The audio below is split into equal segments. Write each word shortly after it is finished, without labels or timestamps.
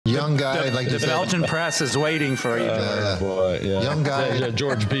young guy, like the Belgian press is waiting for you. Boy, yeah. Young guy. Yeah,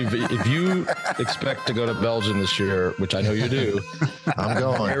 George B. If you expect to go to Belgium this year, which I know you do, I'm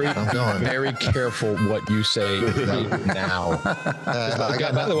going. Very careful what you say right now.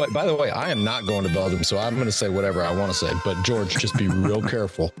 By the way, I am not going to Belgium, so I'm going to say whatever I want to say. But George, just be real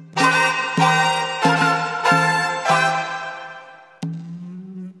careful.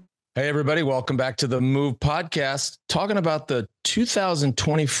 Hey, everybody. Welcome back to the Move podcast, talking about the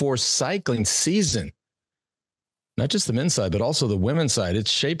 2024 cycling season. Not just the men's side, but also the women's side. It's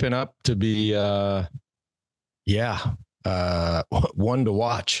shaping up to be, one to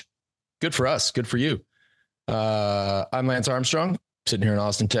watch. Good for us. Good for you. I'm Lance Armstrong, sitting here in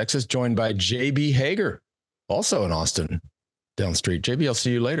Austin, Texas, joined by JB Hager, also in Austin, down the street. JB, I'll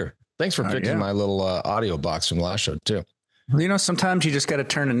see you later. Thanks for fixing my little audio box from the last show, too. You know, sometimes you just got to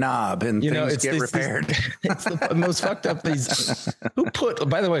turn a knob and things get repaired. It's the most fucked up things.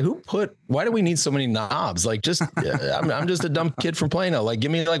 Why do we need so many knobs? Like, I'm just a dumb kid from Plano. Like,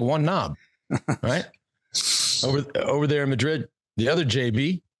 give me like one knob, right? Over there in Madrid, the other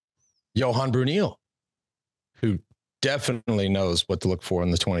JB, Johan Brunel, who definitely knows what to look for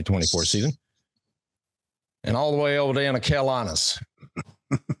in the 2024 season. And all the way over there in the Carolinas,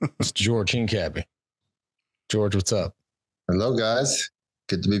 it's George Hincapie. George, what's up? Hello, guys.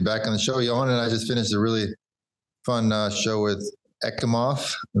 Good to be back on the show. Johan and I just finished a really fun show with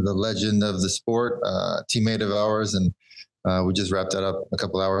Evenepoel, the legend of the sport, teammate of ours. And we just wrapped that up a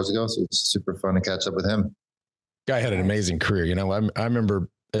couple hours ago. So it's super fun to catch up with him. Guy had an amazing career. You know, I remember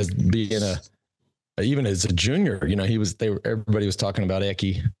as being even as a junior, you know, everybody was talking about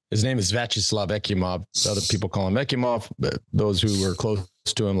Eki. His name is Vyacheslav Ekimov. Other people call him Ekimov, but those who were close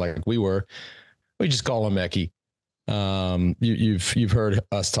to him, like we just call him Eki. You've heard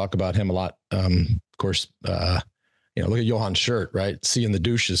us talk about him a lot. Of course, look at Johan's shirt, right? Seeing the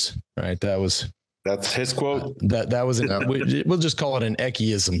douches, right? That's his quote. That was we'll just call it an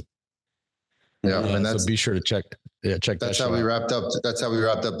Ekiism. Yeah, and so be sure to check. Yeah, check. That's how we wrapped up. That's how we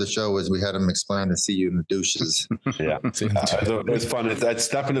wrapped up the show. Was we had him explain to see you in the douches. Yeah, so it's fun. It's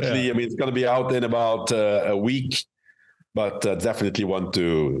definitely. Yeah. I mean, it's going to be out in about a week. But definitely want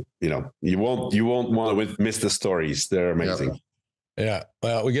to, you won't want to miss the stories. They're amazing. Yeah.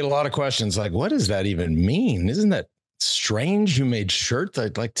 Well, we get a lot of questions like, what does that even mean? Isn't that strange? You made shirt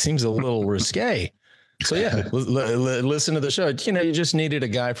that seems a little risque. So yeah, listen to the show. You just needed a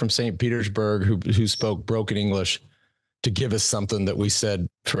guy from St. Petersburg who spoke broken English to give us something that we said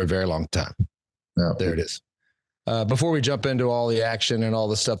for a very long time. Yeah. There it is. Before we jump into all the action and all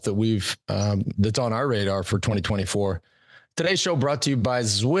the stuff that that's on our radar for 2024, today's show brought to you by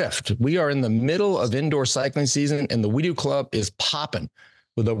Zwift. We are in the middle of indoor cycling season, and the We Do Club is popping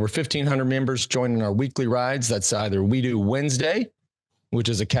with over 1,500 members joining our weekly rides. That's either We Do Wednesday, which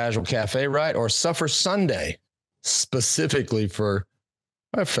is a casual cafe ride, or Suffer Sunday, specifically for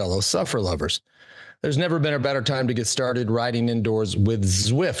our fellow suffer lovers. There's never been a better time to get started riding indoors with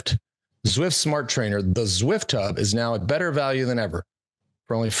Zwift. Zwift Smart Trainer, the Zwift Hub, is now at better value than ever.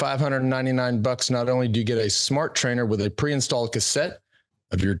 For only $599, not only do you get a smart trainer with a pre-installed cassette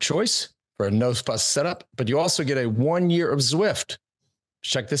of your choice for a no-fuss setup, but you also get a 1 year of Zwift.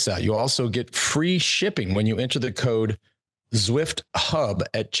 Check this out. You also get free shipping when you enter the code Zwift Hub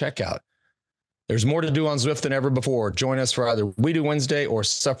at checkout. There's more to do on Zwift than ever before. Join us for either We Do Wednesday or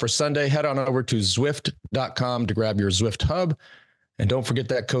Suffer Sunday. Head on over to Zwift.com to grab your Zwift Hub. And don't forget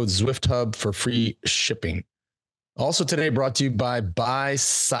that code Zwift Hub for free shipping. Also today brought to you by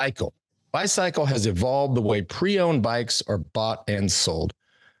Bicycle. Bicycle has evolved the way pre-owned bikes are bought and sold.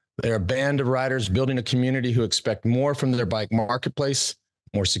 They're a band of riders building a community who expect more from their bike marketplace,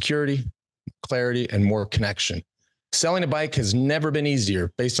 more security, clarity, and more connection. Selling a bike has never been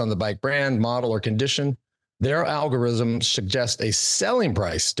easier based on the bike brand, model, or condition. Their algorithms suggest a selling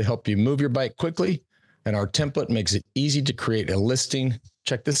price to help you move your bike quickly, and our template makes it easy to create a listing.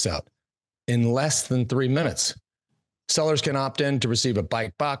 Check this out. In less than 3 minutes. Sellers can opt in to receive a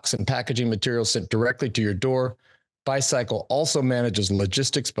bike box and packaging material sent directly to your door. Bicycle also manages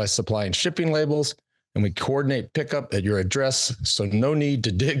logistics by supplying shipping labels, and we coordinate pickup at your address, so no need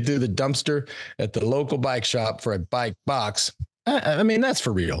to dig through the dumpster at the local bike shop for a bike box. I mean, that's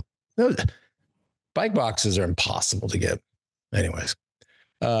for real. Bike boxes are impossible to get. Anyways,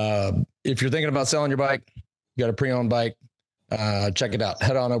 if you're thinking about selling your bike, you got a pre-owned bike, check it out.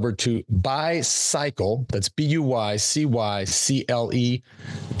 Head on over to Bicycle. That's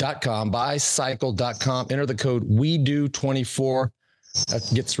BUYCYCLE.com, bicycle.com. Enter the code WeDo24. That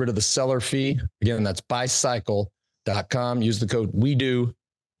gets rid of the seller fee. Again, that's bicycle.com. Use the code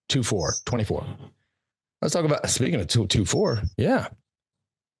WeDo24. Let's talk about, speaking of 24. Yeah.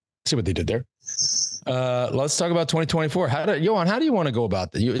 See what they did there. Let's talk about 2024. Johan, how do you want to go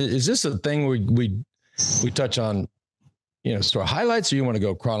about that? Is this a thing we touch on, store highlights, or you want to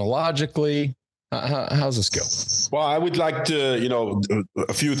go chronologically? How's this go? Well, I would like to,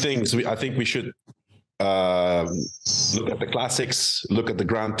 a few things. I think we should look at the classics, look at the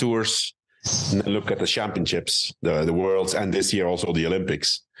Grand Tours, and then look at the championships, the Worlds, and this year also the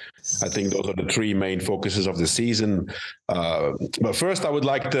Olympics. I think those are the three main focuses of the season. But first, I would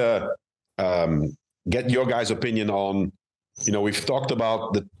like to get your guys' opinion on, we've talked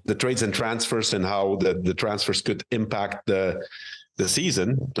about the trades and transfers and how the transfers could impact the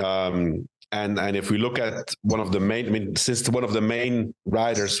season. And if we look at one of the main, since one of the main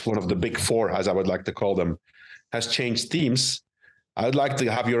riders, one of the big four, as I would like to call them, has changed teams, I would like to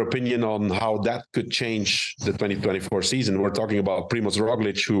have your opinion on how that could change the 2024 season. We're talking about Primoz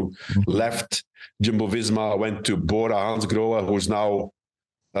Roglic, who left Jumbo-Visma, went to Bora-Hansgrohe, who's now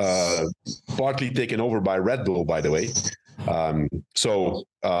partly taken over by Red Bull, by the way.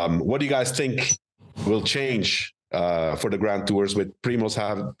 What do you guys think will change for the Grand Tours with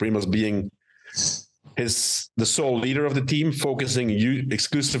Primoz being the sole leader of the team, focusing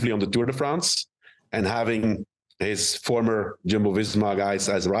exclusively on the Tour de France, and having his former Jumbo-Visma guys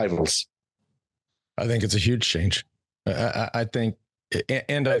as rivals? I think it's a huge change. I think,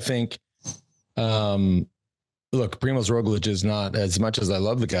 look, Primoz Roglic is not, as much as I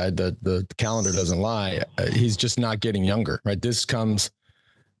love the guy, the calendar doesn't lie. He's just not getting younger, right? This comes,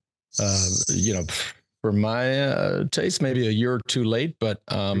 for my taste, maybe a year or two late, but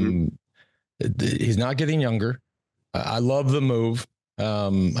he's not getting younger. I love the move.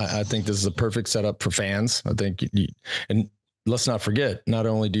 I think this is a perfect setup for fans. I think, and let's not forget, not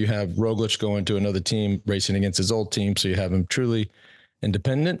only do you have Roglic going to another team racing against his old team, so you have him truly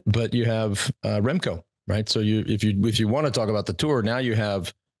independent, but you have Remco, right? So if you want to talk about the Tour, now you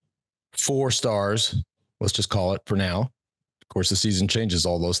have 4 stars, let's just call it for now. Of course, the season changes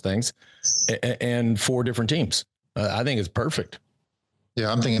all those things, and 4 different teams. I think it's perfect. Yeah,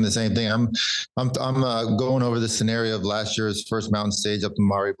 I'm thinking the same thing. I'm going over the scenario of last year's first mountain stage up in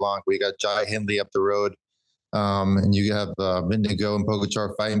Mare Blanc. We got Jai Hindley up the road, and you have Vingegaard and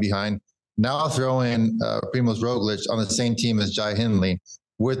Pogačar fighting behind. Now throw in Primoz Roglic on the same team as Jai Hindley.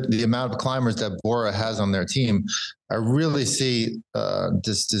 With the amount of climbers that Bora has on their team, I really see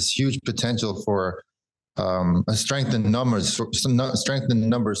this huge potential for a strengthened numbers sort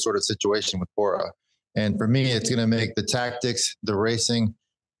of situation with Bora. And for me, it's going to make the tactics, the racing,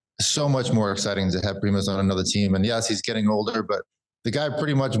 so much more exciting to have Primoz on another team. And yes, he's getting older, but the guy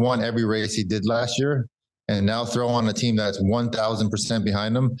pretty much won every race he did last year. And now throw on a team that's 1,000%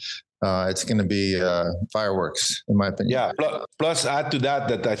 behind him. It's going to be fireworks, in my opinion. Yeah. Plus add to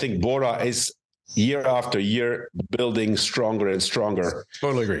that I think Bora is year after year building stronger and stronger.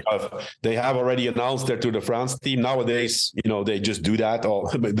 Totally agree. They have already announced their Tour de France team. Nowadays, they just do that.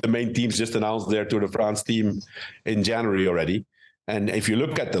 The main teams just announced their Tour de France team in January already. And if you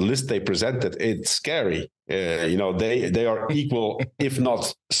look at the list they presented, it's scary. They are equal, if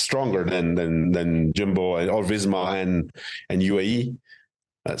not stronger than Jumbo or Visma and UAE.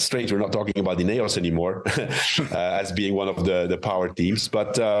 Strange, we're not talking about the Ineos anymore as being one of the power teams,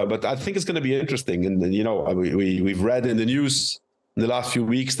 but I think it's going to be interesting. And we've read in the news in the last few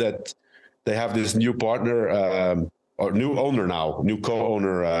weeks that they have this new partner or new owner now, new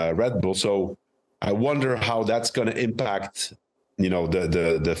co-owner Red Bull. So I wonder how that's going to impact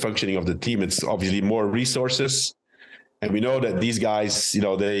the functioning of the team. It's obviously more resources, and we know that these guys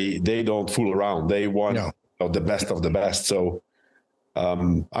they don't fool around. They want the best of the best. So.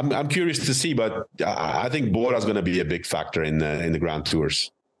 I'm curious to see, but I think Bora is going to be a big factor in the Grand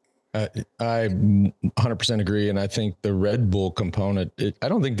Tours. I 100% agree, and I think the Red Bull component. I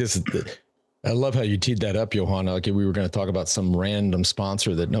don't think this is. I love how you teed that up, Johan. Like we were going to talk about some random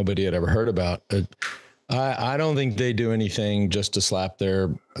sponsor that nobody had ever heard about. I don't think they do anything just to slap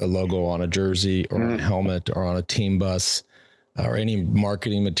their logo on a jersey or on a helmet or on a team bus or any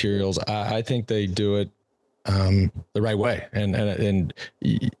marketing materials. I think they do it the right way. And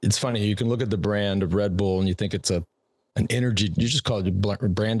it's funny. You can look at the brand of Red Bull and you think it's an energy, you just call it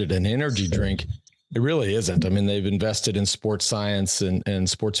branded an energy drink. It really isn't. I mean, they've invested in sports science and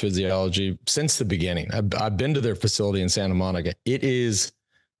sports physiology since the beginning. I've been to their facility in Santa Monica. It is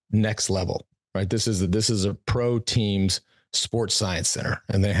next level, right? This is a pro team's sports science center,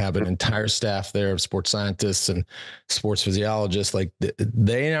 and they have an entire staff there of sports scientists and sports physiologists. Like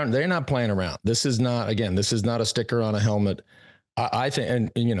they're not playing around. This is not a sticker on a helmet. I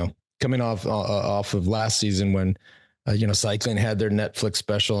think, and coming off of last season when, cycling had their Netflix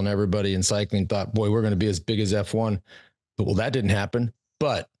special and everybody in cycling thought, boy, we're going to be as big as F1. But well, that didn't happen.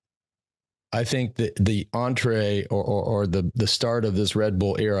 But I think that the entree or the start of this Red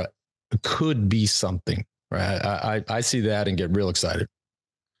Bull era could be something, right? I see that and get real excited.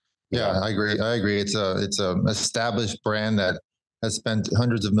 Yeah, I agree. It's a established brand that has spent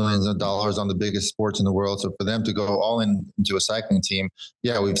hundreds of millions of dollars on the biggest sports in the world. So for them to go all into a cycling team,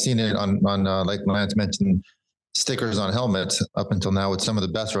 yeah, we've seen it on like Lance mentioned, stickers on helmets up until now with some of the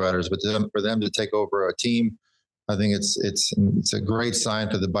best riders. But for them to take over a team, I think it's a great sign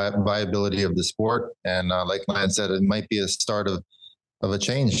for the viability of the sport. And like Lance said, it might be a start of a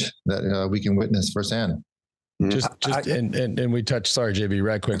change that we can witness firsthand. And we touched. Sorry, JB,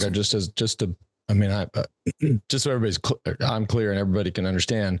 right quick. Just so everybody's I'm clear and everybody can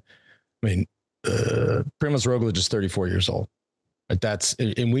understand. I mean, Primoz Roglic is 34 years old.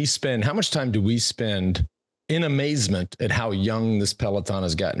 And we spend, how much time do we spend in amazement at how young this peloton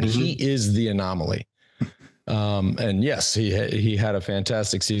has gotten? Mm-hmm. He is the anomaly. And yes, he had a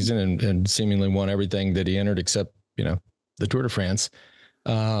fantastic season and seemingly won everything that he entered except, the Tour de France.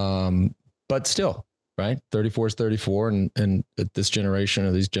 But still, right? 34 is 34. And at this generation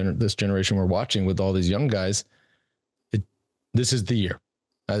or this generation we're watching with all these young guys, this is the year.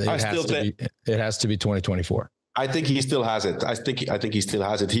 It has to be 2024. I think he still has it. I think he still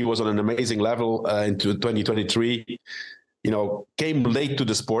has it. He was on an amazing level into 2023. Came late to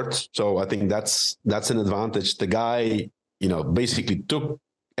the sport, so I think that's an advantage. The guy, basically took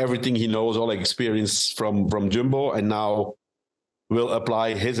everything he knows, all experience from Jumbo, and now will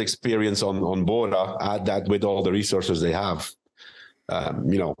apply his experience on Bora. Add that with all the resources they have.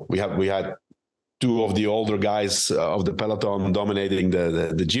 We had two of the older guys of the peloton dominating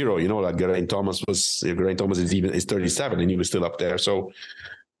the Giro. Like Geraint Thomas is 37 and he was still up there. So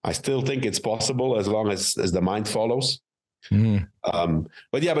I still think it's possible as long as the mind follows. Mm.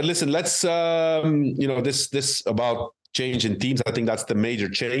 But listen, let's this about change in teams. I think that's the major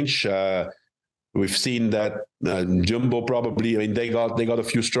change. We've seen that Jumbo probably. I mean, they got a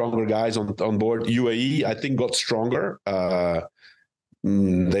few stronger guys on board. UAE, I think, got stronger.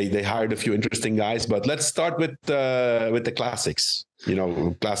 They hired a few interesting guys, but let's start with the classics.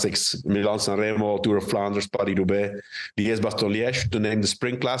 Classics: Milan-San Remo, Tour of Flanders, Paris-Roubaix, Liège-Bastogne-Liège, to name the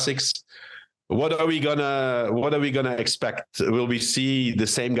spring classics. What are we gonna expect? Will we see the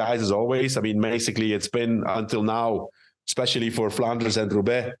same guys as always? I mean, basically, it's been until now, especially for Flanders and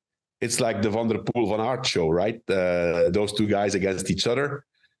Roubaix, it's like the Van der Poel Van Aert show, right? Those two guys against each other.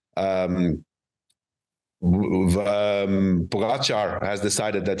 Pogačar has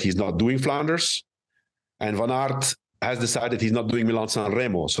decided that he's not doing Flanders, and Van Aert has decided he's not doing Milan-San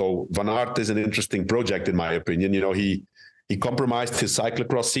Remo. So Van Aert is an interesting project, in my opinion. He compromised his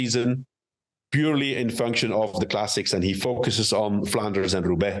cyclocross season purely in function of the classics, and he focuses on Flanders and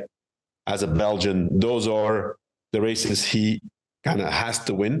Roubaix as a Belgian. Those are the races he kind of has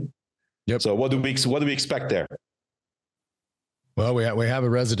to win. Yep. So what do we expect there? Well, we have a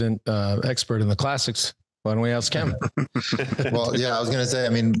resident expert in the classics. Why don't we ask him? Well, yeah, I was going to say, I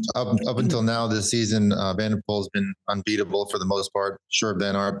mean, up until now this season, Van der Poel's been unbeatable for the most part. Sure,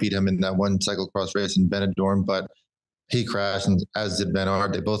 Van Aert beat him in that one cyclocross race in Benidorm, but he crashed, and as did Van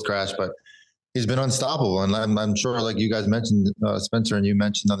Aert. They both crashed, but he's been unstoppable. And I'm sure, like you guys mentioned, Spencer, and you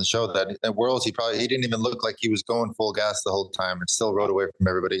mentioned on the show that at Worlds, he didn't even look like he was going full gas the whole time and still rode away from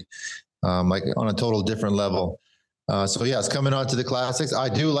everybody, like on a total different level. So yeah, it's coming on to the classics. I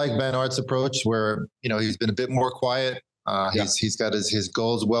do like Van Aert's approach where, he's been a bit more quiet. He's got his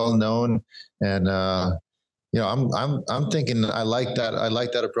goals well known. And, I'm thinking I like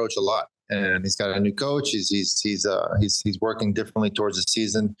that approach a lot. And he's got a new coach. He's working differently towards the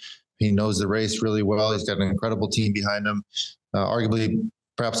season. He knows the race really well. He's got an incredible team behind him. Arguably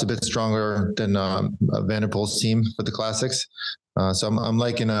perhaps a bit stronger than Van der Poel's team for the classics. So I'm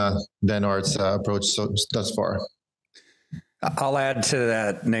liking Van Aert's approach thus far. I'll add to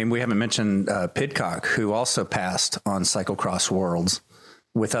that name. We haven't mentioned Pidcock, who also passed on Cyclocross Worlds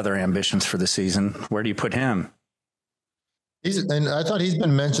with other ambitions for the season. Where do you put him? And I thought he's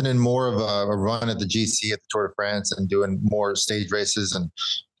been mentioned in more of a run at the GC at the Tour de France and doing more stage races. And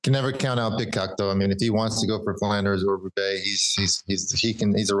can never count out Pidcock, though. I mean, if he wants to go for Flanders or Roubaix,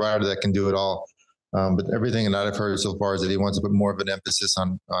 he's a rider that can do it all. But everything that I've heard so far is that he wants to put more of an emphasis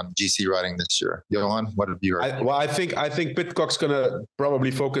on GC riding this year. Johan, what have you heard? I think Pidcock's going to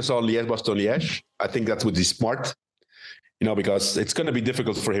probably focus on Liège-Bastogne-Liège. I think that would be smart, because it's going to be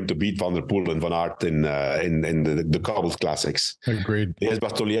difficult for him to beat Van der Poel and Van Aert in the cobbled classics. Agreed.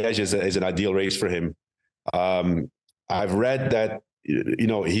 Liège-Bastogne-Liège is an ideal race for him. I've read that he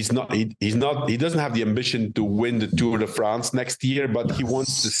doesn't have the ambition to win the Tour de France next year, but he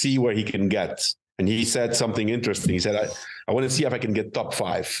wants to see where he can get. And he said something interesting. He said, I want to see if I can get top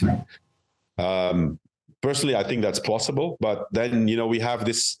 5. Personally, I think that's possible. But then, we have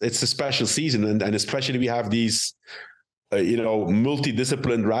this, it's a special season. And especially we have these,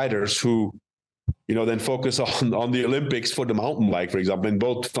 multidisciplined riders who, then focus on the Olympics for the mountain bike, for example. And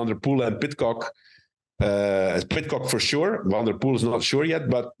both Van der Poel and Pidcock, Pidcock for sure. Van der Poel is not sure yet,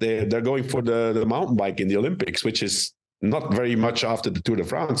 but they're going for the mountain bike in the Olympics, which is not very much after the Tour de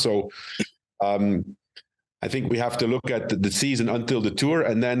France. So I think we have to look at the season until the Tour,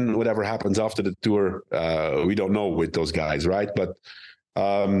 and then whatever happens after the Tour, we don't know with those guys, right? But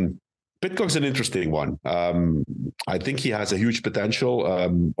Pidcock's an interesting one. I think he has a huge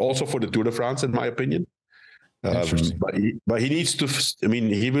potential, also for the Tour de France, in my opinion. But he needs to.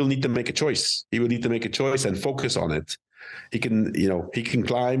 He will need to make a choice. He will need to make a choice and focus on it. He can, he can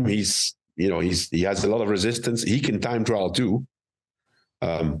climb. He has a lot of resistance. He can time trial too.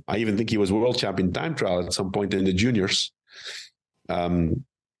 I even think he was world champion time trial at some point in the juniors. Johan,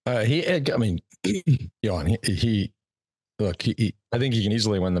 I think he can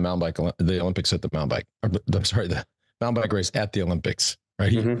easily win the Olympics at the mountain bike. The mountain bike race at the Olympics,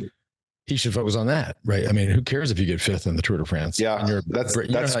 right? He should focus on that, right? Who cares if you get fifth in the Tour de France? Yeah, that's true.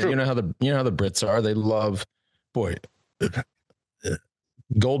 You know how the Brits are. They love,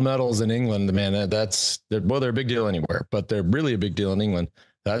 gold medals in England, man. They're a big deal anywhere, but they're really a big deal in England.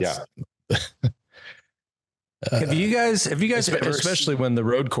 Have you guys especially when the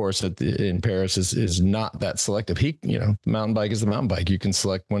road course in Paris is not that selective? Mountain bike is the mountain bike. You can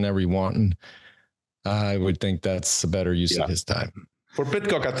select whenever you want, and I would think that's a better use of his time. For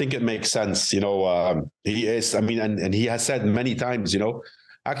Pidcock, I think it makes sense. He is. And he has said many times.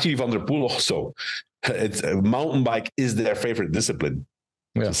 Actually, Van der Poel also. It's mountain bike is their favorite discipline.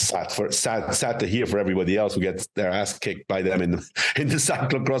 Yeah. Sad to hear for everybody else who gets their ass kicked by them in the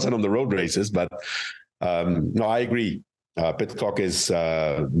cyclocross and on the road races. But no, I agree. Pidcock is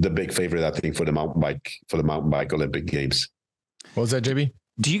the big favorite, I think, for the mountain bike Olympic Games. What was that, JB?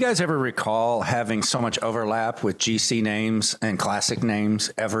 Do you guys ever recall having so much overlap with GC names and classic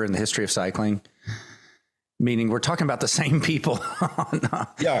names ever in the history of cycling? Meaning we're talking about the same people.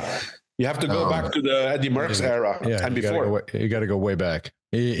 Yeah. You have to go back to the Eddy Merckx era and before. You got to go way back.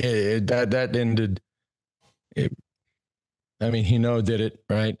 That ended. Hinault did it,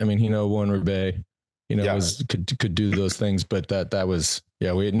 right? Hinault won Roubaix. Could do those things, but that was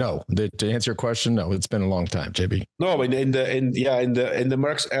to answer your question, no, it's been a long time, JB. No, in the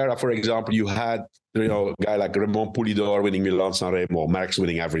Merckx era, for example, you had a guy like Raymond Poulidor winning Milan-San Remo, Merckx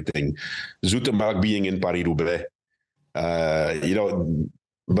winning everything, Zoetemelk being in Paris-Roubaix.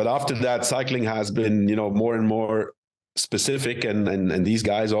 But after that, cycling has been more and more specific, and these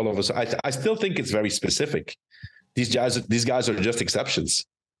guys all of us. I still think it's very specific. These guys are just exceptions.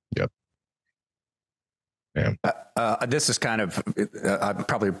 Yep. Yeah. This is kind of, I'd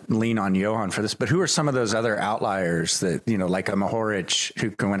probably lean on Johan for this, but who are some of those other outliers that, like a Mohoric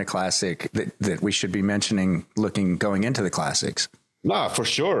who can win a classic that we should be mentioning going into the classics? No, for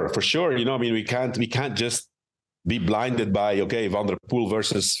sure. We can't just be blinded by, Van der Poel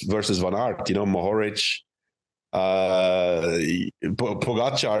versus Van Aert, Mohoric,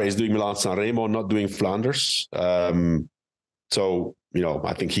 Pogačar is doing Milan-San Remo, not doing Flanders. So,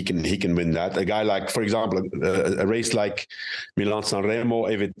 I think he can win that. A guy like, for example, a race like Milan-San Remo,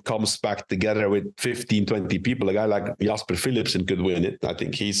 if it comes back together with 15, 20 people, a guy like Jasper Philipsen could win it. I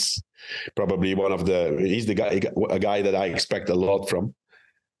think he's probably he's a guy that I expect a lot from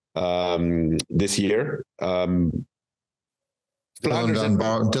this year. Dylan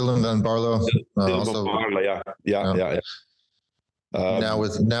Van Barlo. Yeah.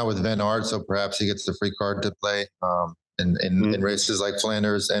 Now with Van Aert, so perhaps he gets the free card to play. In races like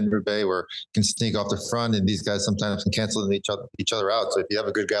Flanders and Roubaix, where you can sneak off the front, and these guys sometimes can cancel each other out. So if you have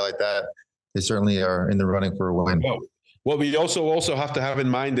a good guy like that, they certainly are in the running for a win. What we also have to have in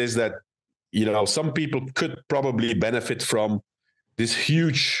mind is that some people could probably benefit from this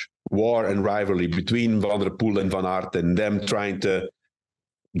huge war and rivalry between Van der Poel and Van Aert, and them trying to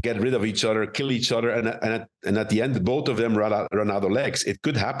get rid of each other, kill each other, and at the end, both of them run out of legs. It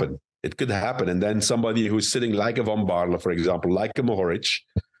could happen. And then somebody who's sitting like a Van Baarle, for example, like a Mohoric,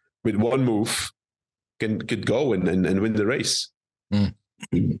 with one move, could go and win the race. Mm.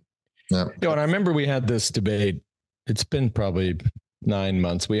 Yeah. And I remember we had this debate. It's been probably 9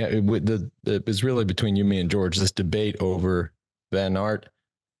 months. It was really between you, me, and George, this debate over Van Aert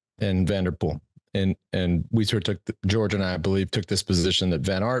and Van der Poel. And we sort of George and I believe, took this position that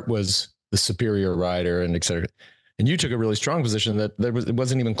Van Aert was the superior rider and et cetera. And you took a really strong position that it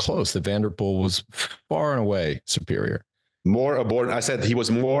wasn't even close, that Van der Poel was far and away superior. I said he was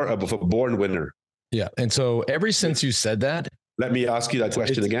more of a born winner. Yeah. And so ever since you said that, Let me ask you that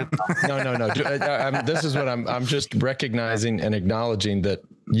question again. No. This is what I'm just recognizing and acknowledging that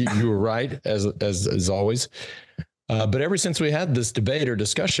you were right as always. But ever since we had this debate or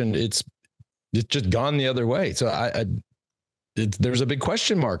discussion, it's just gone the other way. So there's a big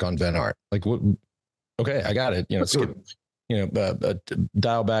question mark on Van Aert. Like, what? Okay, I got it. Skip,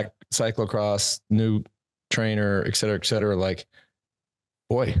 dial back cyclocross, new trainer, et cetera. Like,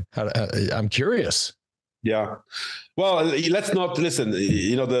 boy, I'm curious. Yeah. Well, let's not listen.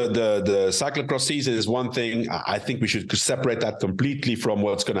 The cyclocross season is one thing. I think we should separate that completely from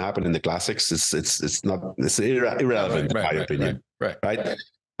what's going to happen in the classics. It's irrelevant in my opinion. Right.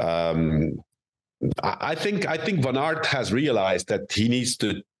 I think Van Aert has realized that he needs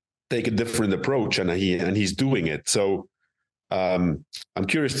to take a different approach, and he's doing it. So I'm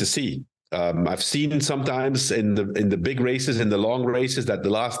curious to see. I've seen sometimes in the big races, in the long races, that the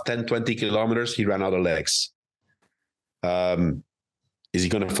last 10, 20 kilometers, he ran out of legs. Is he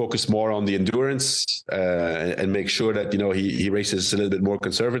going to focus more on the endurance and make sure that, he races a little bit more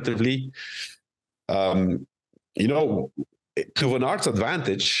conservatively? To Van Aert's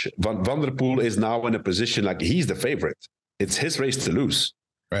advantage, Van der Poel is now in a position like he's the favorite. It's his race to lose.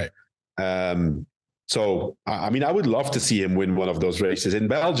 Right. So, I would love to see him win one of those races. In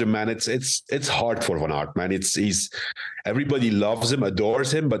Belgium, man, it's hard for Van Aert, man. Everybody loves him,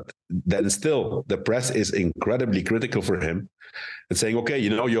 adores him, but then still the press is incredibly critical for him and saying, okay,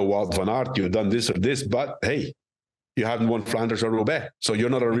 you're Wout Van Aert, you've done this or this, but hey, you haven't won Flanders or Roubaix, so you're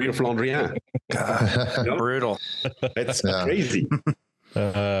not a real Flandrien. Brutal. It's crazy.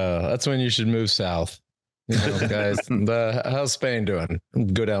 That's when you should move south. Guys, how's Spain doing?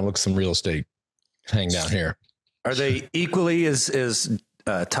 Go down, look some real estate. Hang down here. Are they equally as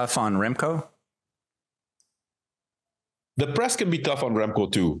tough on Remco? The press can be tough on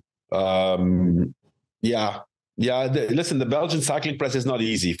Remco too. Listen, the Belgian cycling press is not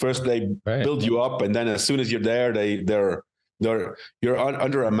easy. First, they build you up, and then as soon as you're there, you're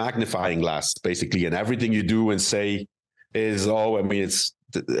under a magnifying glass basically, and everything you do and say is it's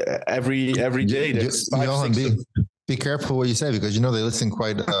every day. There's Johan, be careful what you say, because they listen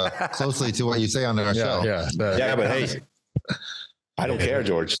quite closely to what you say on our show. But hey, I don't care,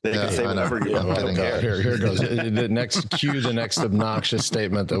 George. They can say whatever. I don't care. Here goes the next obnoxious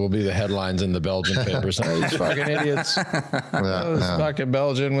statement that will be the headlines in the Belgian papers. These fucking idiots. Fucking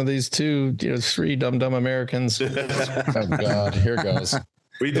Belgian with these three dumb Americans. Oh God, here goes.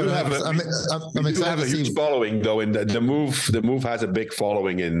 We do have a huge following, though. In the move has a big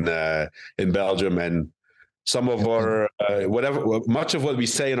following in Belgium, and some of our much of what we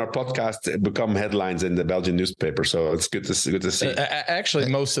say in our podcast become headlines in the Belgian newspaper. So it's good to see.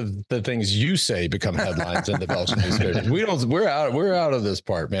 Actually, most of the things you say become headlines in the Belgian newspaper. We're out of this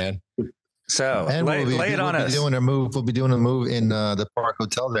part, man. So lay it on us. We'll be doing a move in the Park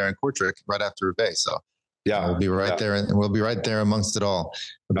Hotel there in Kortrijk right after Roubaix. So yeah, we'll be right there, and we'll be right there amongst it all.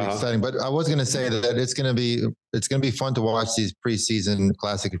 It'll be exciting. But I was going to say that it's going to be fun to watch these preseason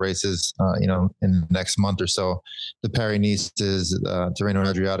classic races. In the next month or so, the Paris-Nices, Tirreno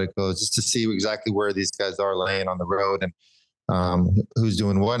Adriatico, just to see exactly where these guys are laying on the road and who's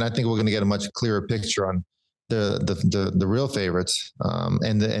doing what. And I think we're going to get a much clearer picture on the real favorites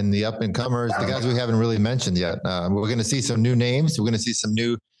and the up and comers, the guys we haven't really mentioned yet. We're going to see some new names. We're going to see some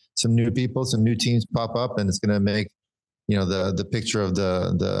new people, some new teams pop up, and it's going to make the picture of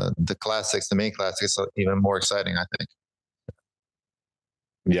the classics, the main classics, even more exciting, I think.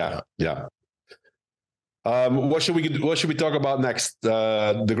 Yeah. What should we talk about next?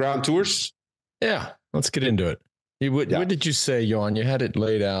 The Grand Tours? Yeah, let's get into it. What did you say, Johan? You had it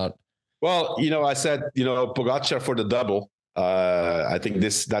laid out. Well, I said, Pogačar for the double. I think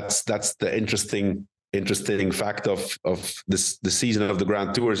that's the interesting fact of the season of the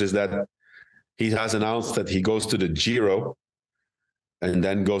Grand Tours is that he has announced that he goes to the Giro and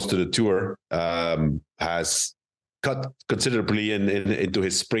then goes to the Tour. Has cut considerably into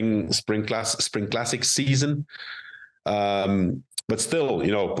his spring classic season, but still,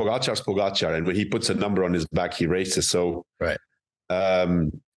 Pogačar's Pogačar, and when he puts a number on his back, he races. So right.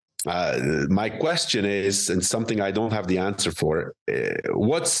 My question is, and something I don't have the answer for,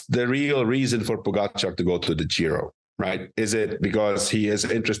 what's the real reason for Pogačar to go to the Giro, right? Is it because he is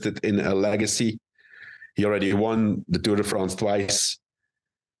interested in a legacy? He already won the Tour de France twice.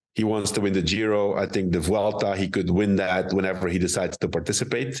 He wants to win the Giro. I think the Vuelta, he could win that whenever he decides to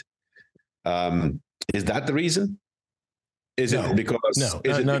participate. Is that the reason? It because...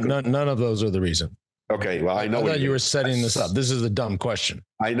 None of those are the reason. Okay, well, I know. I thought you were setting this up. This is a dumb question.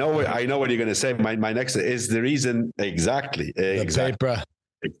 I know what you're going to say. My next is the reason exactly. The paper,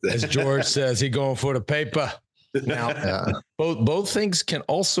 as George says, he going for the paper. Now, both things can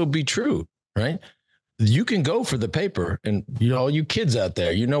also be true, right? You can go for the paper, and all you kids out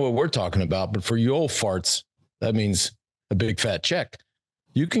there, you know what we're talking about. But for you old farts, that means a big fat check.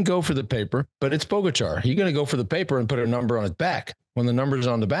 You can go for the paper, but it's Pogačar. He's going to go for the paper and put a number on his back. When the number's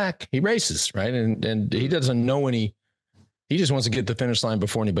on the back, he races, right? And he doesn't know he just wants to get the finish line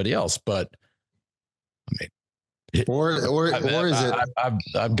before anybody else. But I mean, or is it?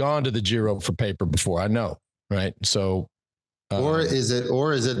 I've gone to the Giro for paper before. I know, right? So, or is it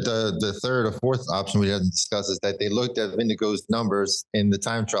the third or fourth option we haven't discussed is that they looked at Vingegaard's numbers in the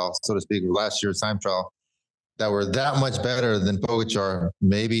time trial, so to speak, last year's time trial, that were that much better than Pogačar,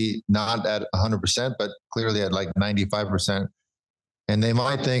 maybe not at 100%, but clearly at like 95%. And they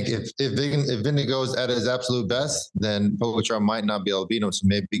might think if Vingegaard's at his absolute best, then Pogačar might not be able to beat him. So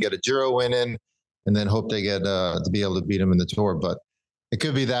maybe get a Giro win in, and then hope they get to be able to beat him in the Tour. But it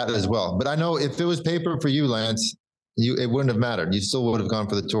could be that as well. But I know if it was paper for you, Lance, it wouldn't have mattered. You still would have gone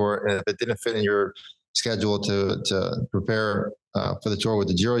for the Tour. And if it didn't fit in your schedule to prepare for the Tour with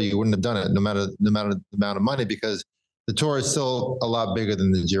the Giro, you wouldn't have done it, no matter the amount of money, because the Tour is still a lot bigger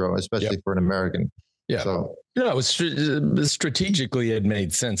than the Giro, especially for an American. Yeah. So, it was strategically, it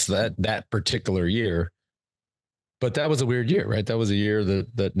made sense that particular year, but that was a weird year, right? That was a year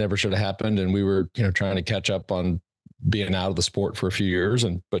that never should have happened. And we were, trying to catch up on being out of the sport for a few years.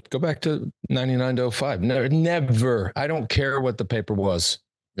 But go back to 99 to 05. Never. I don't care what the paper was.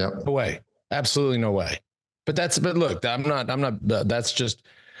 Yeah. No way. Absolutely no way. But look, I'm not, that's just,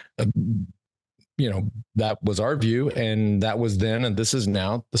 that was our view, and that was then, and this is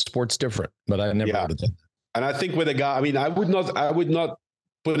now. The sport's different, but I never would have done that. And I think with a guy, I mean, I would not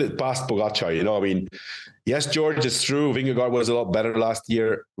put it past Pogačar, I mean, yes, George, it's true. Vingegaard was a lot better last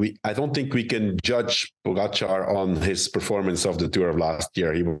year. I don't think we can judge Pogačar on his performance of the Tour of last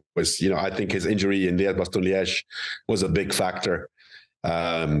year. He was, I think his injury in Liège-Bastogne-Liège was a big factor.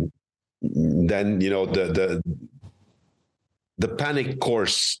 Then, the panic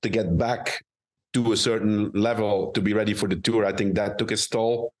course to get back to a certain level to be ready for the Tour, I think that took its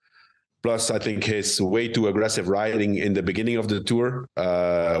toll. Plus, I think his way too aggressive riding in the beginning of the Tour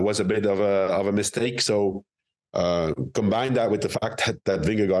was a bit of a mistake. So combine that with the fact that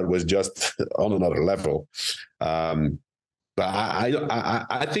Vingegaard was just on another level. But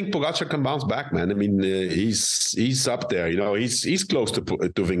I think Pogačar can bounce back, man. I mean, he's up there. He's close to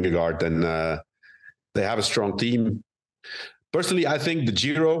Vingegaard, and they have a strong team. Personally, I think the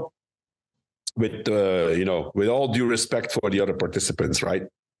Giro, with all due respect for the other participants, right?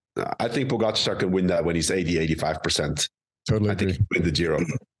 I think Pogačar can win that when he's 80-85%. Totally I agree. think he can win the Giro.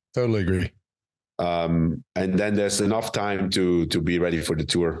 Totally agree. And then there's enough time to be ready for the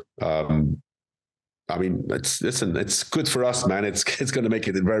Tour. I mean, it's good for us, man. It's going to make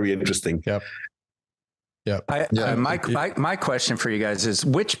it very interesting. Yep. Yeah. My question for you guys is,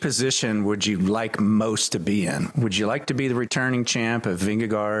 which position would you like most to be in? Would you like to be the returning champ of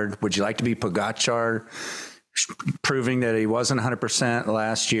Vingegaard? Would you like to be Pogačar, proving that he wasn't 100%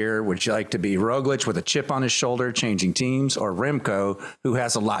 last year? Would you like to be Roglic with a chip on his shoulder, changing teams, or Remco, who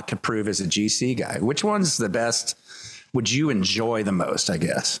has a lot to prove as a GC guy? Which one's the best? Would you enjoy the most, I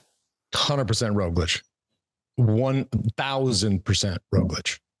guess? 100% Roglic. 1,000%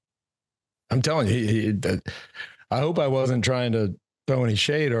 Roglic. I'm telling you, I hope I wasn't trying to throw any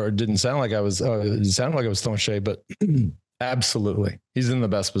shade, or it didn't sound like I was. It sounded like I was throwing shade, but absolutely, he's in the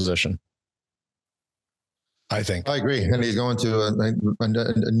best position, I think. I agree, and he's going to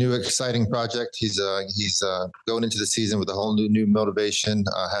a new exciting project. He's going into the season with a whole new motivation.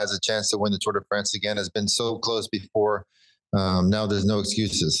 Has a chance to win the Tour de France again. Has been so close before. Now there's no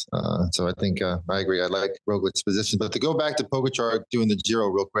excuses. So I think I agree. I like Roglic's position. But to go back to Pogačar doing the Giro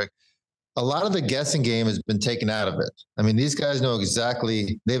real quick, a lot of the guessing game has been taken out of it. I mean, these guys know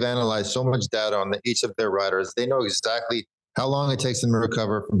exactly. They've analyzed so much data on each of their riders. They know exactly how long it takes them to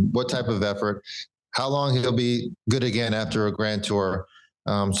recover from what type of effort, how long he'll be good again after a Grand Tour.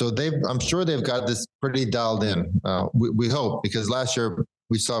 So I'm sure they've got this pretty dialed in. We hope, because last year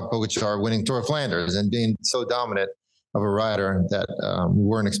we saw Pogačar winning Tour of Flanders and being so dominant of a rider that we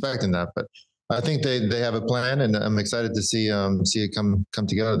weren't expecting that. But I think they have a plan, and I'm excited to see it come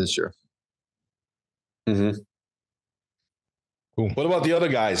together this year. Mm-hmm. Cool. What about the other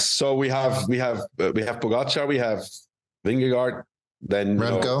guys? So we have Pogačar, we have Vingegaard, then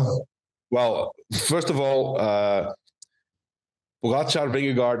Remco. Well, first of all, Pogačar,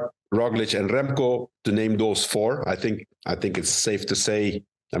 Vingegaard, Roglic, and Remco, to name those four. I think it's safe to say.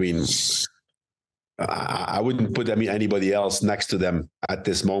 I mean, I wouldn't put anybody else next to them at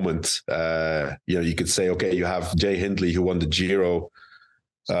this moment. You could say, okay, you have Jay Hindley, who won the Giro.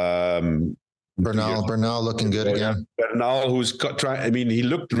 Bernal looking good again. Bernal, who's trying. I mean, he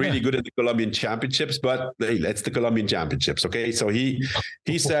looked really good at the Colombian Championships, but hey, it's the Colombian Championships, okay? So he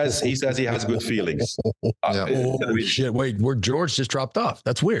says he has good feelings. Shit! Wait, where George just dropped off?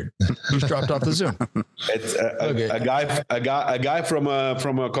 That's weird. Who's dropped off the Zoom? It's a guy from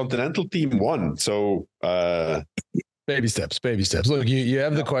a continental team won. So baby steps. Look, you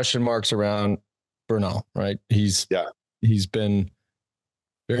have the question marks around Bernal, right? He's been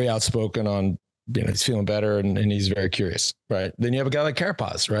very outspoken on, he's feeling better and he's very curious, right? Then you have a guy like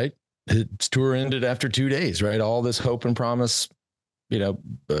Carapaz, right? His tour ended after 2 days, right? All this hope and promise, big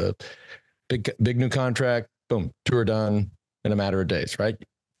new contract, boom, tour done in a matter of days, right?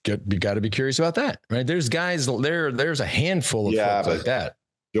 You got to be curious about that, right? There's guys there's a handful of folks like that.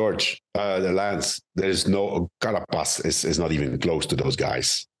 George, Lance, there's no Carapaz is not even close to those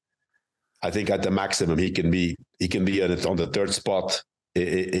guys. I think at the maximum he can be on the third spot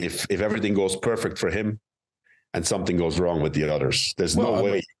if everything goes perfect for him and something goes wrong with the others. There's no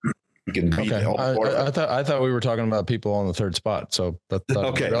way he can beat. I thought we were talking about people on the third spot. So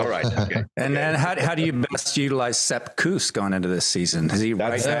okay, all right. Okay. And then how do you best utilize Sepp Kuss going into this season? Is he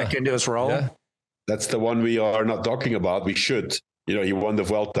back into his role? Yeah. That's the one we are not talking about. We should. He won the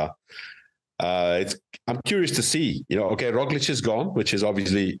Vuelta. I'm curious to see. Roglic is gone, which is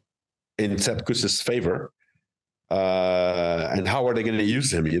obviously in Sepp Kuss's favor. And how are they going to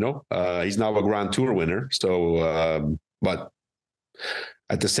use him? He's now a Grand Tour winner. So, but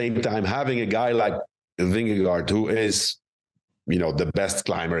at the same time, having a guy like Vingegaard, who is, the best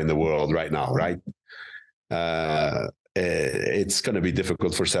climber in the world right now, right? It's going to be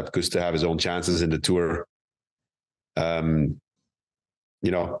difficult for Sepp Kuss to have his own chances in the Tour.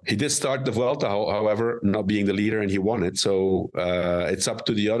 He did start the Vuelta, however, not being the leader, and he won it. So it's up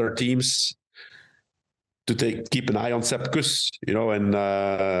to the other teams to keep an eye on Sepp Kuss, and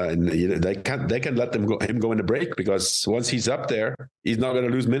they can let him go in the break, because once he's up there, he's not going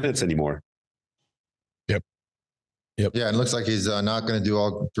to lose minutes anymore. Yep. Yeah, it looks like he's not going to do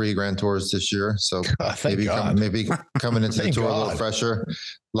all 3 Grand Tours this year. So maybe coming into the Tour a little fresher,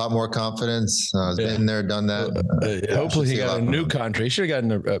 a lot more confidence. Been there, done that. Hopefully he got a new contract. He should have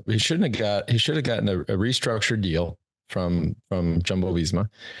gotten a restructured deal from Jumbo Visma,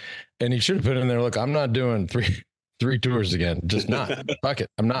 and he should have put in there, look, I'm not doing three tours again. Just not. Fuck it.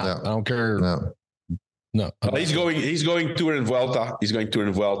 I'm not. No. I don't care. No. He's going Tour and Vuelta. He's going Tour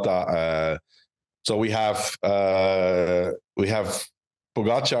and Vuelta. So we have Pogačar,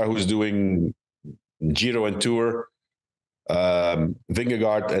 who's doing Giro and Tour.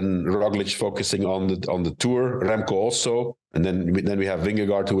 Vingegaard and Roglic focusing on the Tour. Remco also, and then we have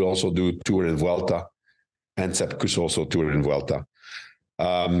Vingegaard, who will also do Tour and Vuelta, and Sepp Kuss also Tour and Vuelta.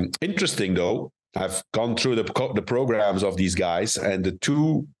 Interesting though, I've gone through the programs of these guys, and the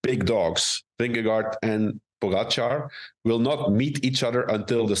 2 big dogs, Vingegaard and Pogačar, will not meet each other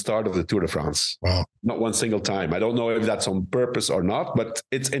until the start of the Tour de France. Wow. Not one single time. I don't know if that's on purpose or not, but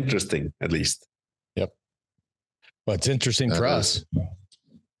it's interesting at least. Yep. Well, it's interesting for us.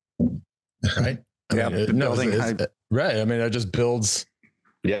 Right? Right. I mean, it just builds.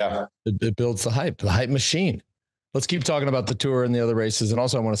 Yeah. It builds the hype machine. Let's keep talking about the Tour and the other races. And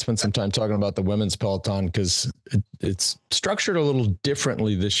also I want to spend some time talking about the women's peloton, because it's structured a little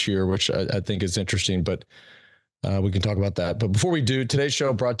differently this year, which I think is interesting, but we can talk about that. But before we do, today's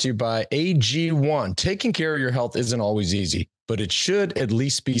show brought to you by AG1. Taking care of your health isn't always easy, but it should at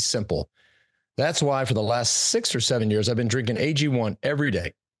least be simple. That's why for the last 6 or 7 years, I've been drinking AG1 every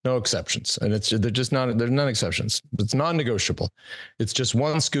day. No exceptions. And there's none exceptions. It's non-negotiable. It's just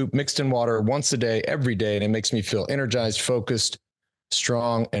 1 scoop mixed in water once a day, every day. And it makes me feel energized, focused,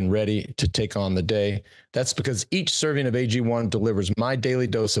 strong, and ready to take on the day. That's because each serving of AG1 delivers my daily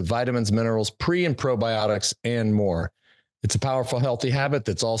dose of vitamins, minerals, pre and probiotics, and more. It's a powerful, healthy habit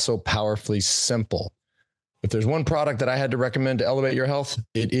that's also powerfully simple. If there's one product that I had to recommend to elevate your health,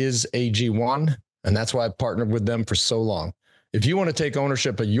 it is AG1. And that's why I've partnered with them for so long. If you want to take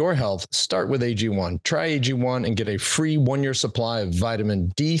ownership of your health, start with AG1. Try AG1 and get a free 1-year supply of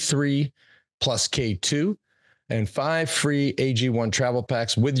vitamin D3 plus K2 and 5 free AG1 travel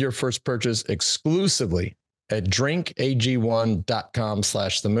packs with your first purchase exclusively at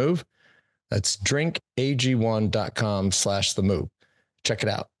drinkag1.com/themove. That's drinkag1.com/themove. Check it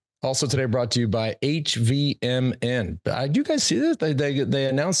out. Also today brought to you by HVMN. Do you guys see this? They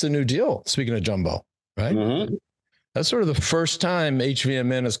announced a new deal. Speaking of Jumbo, right? Mm-hmm. That's sort of the first time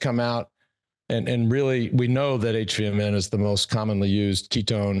HVMN has come out, and really we know that HVMN is the most commonly used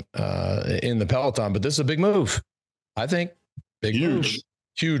ketone in the peloton, but this is a big move. I think huge.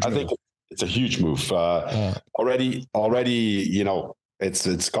 I think it's a huge move. Already,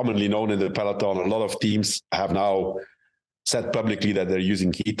 It's commonly known in the peloton. A lot of teams have now said publicly that they're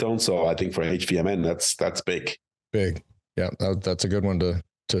using ketones. So I think for HVMN, that's big. Big. Yeah, that's a good one to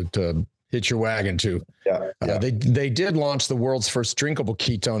hit your wagon to. Yeah. They did launch the world's first drinkable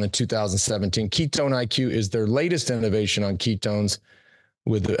ketone in 2017. Ketone IQ is their latest innovation on ketones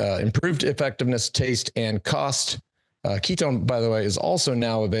with improved effectiveness, taste, and cost. Ketone, by the way, is also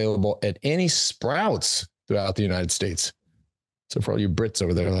now available at any Sprouts throughout the United States. So for all you Brits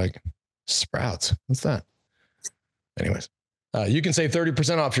over there, like, Sprouts, what's that? Anyways, you can save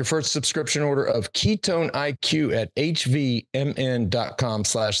 30% off your first subscription order of Ketone IQ at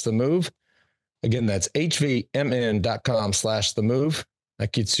hvmn.com/themove. Again, that's hvmn.com/themove.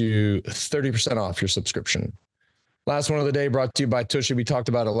 That gets you 30% off your subscription. Last one of the day brought to you by Tushy. We talked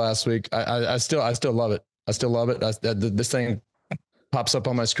about it last week. I still love it. I still love it. This thing pops up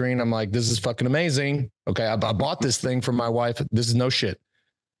on my screen. I'm like, this is fucking amazing. Okay, I bought this thing for my wife. This is no shit.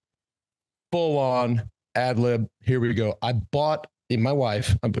 Full on ad lib. Here we go. I bought my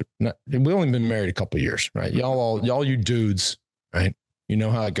wife. We've only been married a couple of years, right? Y'all, you dudes, right? You know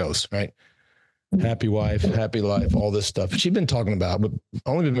how it goes, right? Happy wife, happy life, all this stuff. She's been talking about, but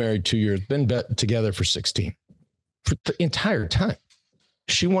only been married 2 years, been together for 16. For the entire time,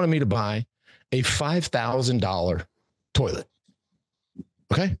 she wanted me to buy a $5,000 toilet.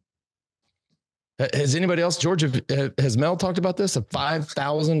 Okay. Has anybody else, George, has Mel talked about this? A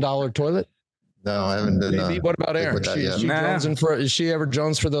 $5,000 toilet? No, I haven't been. What about Aaron? Is she ever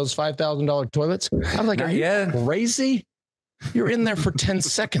Jones for those $5,000 toilets? I was like, are you crazy? You're in there for 10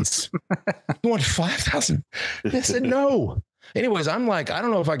 seconds. You want 5,000? They said no. Anyways, I'm like, I don't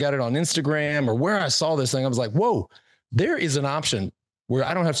know if I got it on Instagram or where I saw this thing. I was like, whoa, there is an option where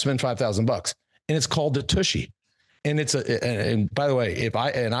I don't have to spend $5,000, and it's called the Tushy. And and by the way,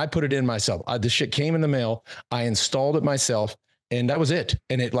 I put it in myself. The shit came in the mail. I installed it myself, and that was it.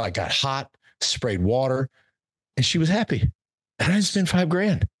 And it like got hot, sprayed water, and she was happy. And I spent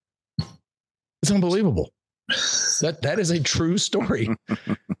 $5,000. It's unbelievable. That is a true story.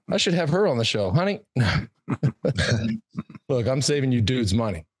 I should have her on the show, honey. Look, I'm saving you dudes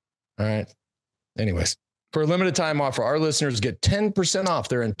money. All right. Anyways, for a limited time offer, our listeners get 10% off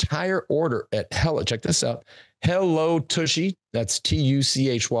their entire order at check this out. Hello Tushy. That's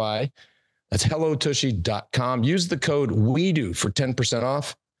TUCHY. That's hellotushy.com. Use the code WEDO for 10%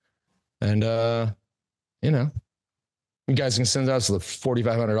 off. And, you guys can send us the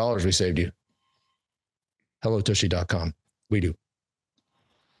 $4,500 we saved you. hellotushy.com. We do.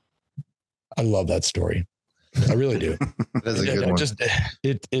 I love that story. I really do. That's a good one.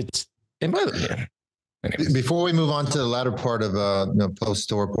 It's and by the way, anyways. Before we move on to the latter part of post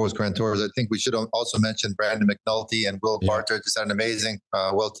Grand Tours, I think we should also mention Brandon McNulty and Will Barter just had an amazing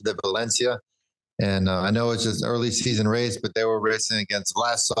Vuelta de Valencia. And I know it's just an early season race, but they were racing against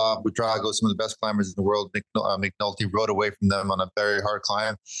Vlasov, Buitrago, some of the best climbers in the world. McNulty rode away from them on a very hard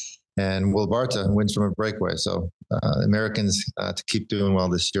climb. And Will Barta wins from a breakaway. So Americans to keep doing well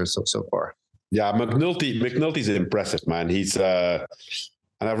this year so far. Yeah, McNulty's impressive, man. He's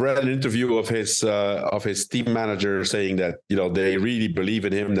and I've read an interview of his team manager saying that they really believe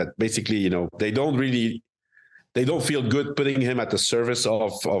in him. That basically they don't feel good putting him at the service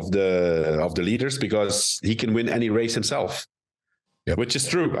of the leaders because he can win any race himself. Yep. Which is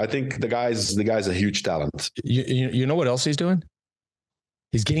true. I think the guy's a huge talent. You know what else he's doing?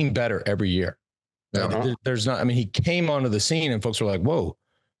 He's getting better every year. Uh-huh. He came onto the scene and folks were like, whoa,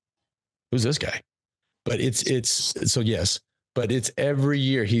 who's this guy? But it's every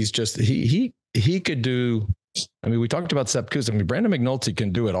year. He's just, he could do, we talked about Sepp Kuss. Brandon McNulty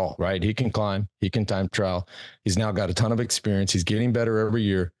can do it all, right? He can climb, he can time trial. He's now got a ton of experience. He's getting better every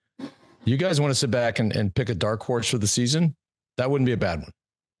year. You guys want to sit back and pick a dark horse for the season? That wouldn't be a bad one.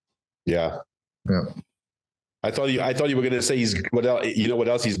 Yeah. Yeah. I thought you were going to say what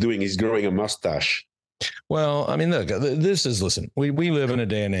else he's doing? He's growing a mustache. Well, look, listen, we live in a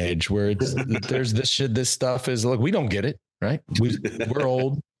day and age where there's this stuff is, look, we don't get it, right? We're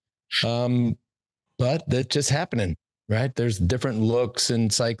old. But that's just happening, right? There's different looks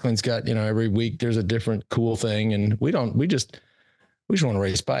and cycling's got, every week there's a different cool thing. And we just want to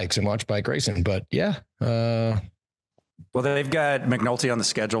race bikes and watch bike racing, but yeah. Well, they've got McNulty on the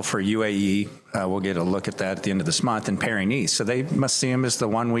schedule for UAE. We'll get a look at that at the end of this month in Paris-Nice. So they must see him as the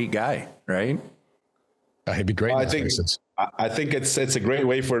 1 week guy, right? He'd be great. I think it's a great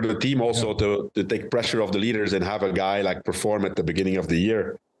way for the team also to take pressure off the leaders and have a guy like perform at the beginning of the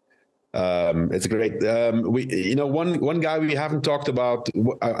year. It's great. One guy we haven't talked about.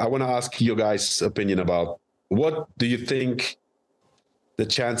 I want to ask you guys' opinion about what do you think the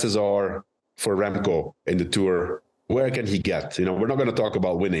chances are for Remco in the Tour where can he get? We're not going to talk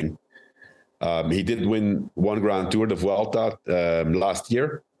about winning. He did win one Grand Tour, the Vuelta, last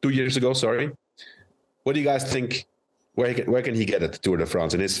year, 2 years ago, sorry. What do you guys think? Where can he get at the Tour de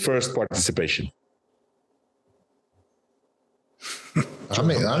France in his first participation? I'm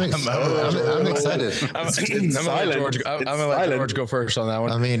excited. I'm gonna let George go first on that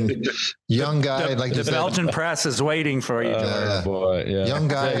one. I mean, young guy like the Belgian press is waiting for you. Boy, yeah. Young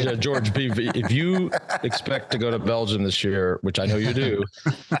guy. Yeah, George, if you expect to go to Belgium this year, which I know you do,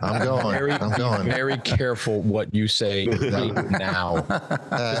 I'm going. Be very careful what you say now.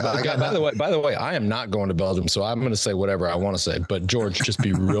 By the way, I am not going to Belgium, so I'm going to say whatever I want to say. But George, just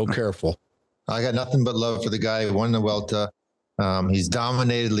be real careful. I got nothing but love for the guy who won the Vuelta. He's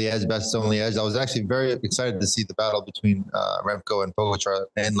dominated Liège, Bastogne Liège. I was actually very excited to see the battle between Remco and Pogačar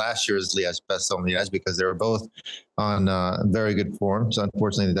in last year's Liège, Bastogne Liège, because they were both on very good form. So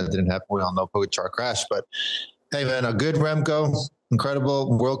unfortunately, that didn't happen. We all know Pogačar crashed. But hey, man, a good Remco,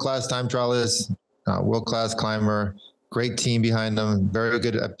 incredible world-class time trialist, world-class climber, great team behind him, very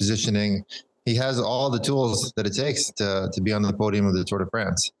good at positioning. He has all the tools that it takes to be on the podium of the Tour de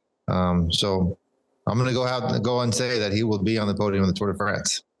France. So I'm going to go and say that he will be on the podium of the Tour de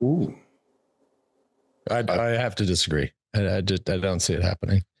France. Ooh, I have to disagree. I don't see it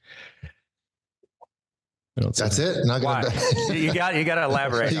happening. That's it. Not gonna you got to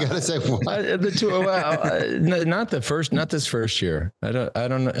elaborate. You got to say why. Not this first year. I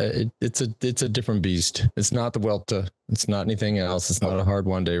don't know. It's a different beast. It's not the Vuelta. It's not anything else. It's not a hard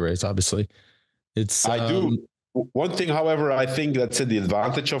one-day race. Obviously, it's. I do. One thing, however, I think that's the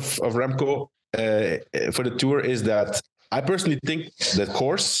advantage of Remco for the Tour is that I personally think that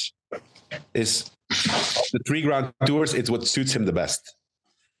course is the 3 Grand Tours. It's what suits him the best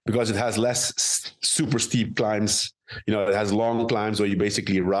because it has less super steep climbs. It has long climbs where you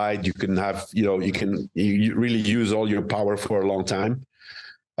basically ride. You can have, you really use all your power for a long time.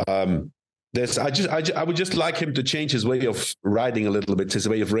 I would just like him to change his way of riding a little bit, his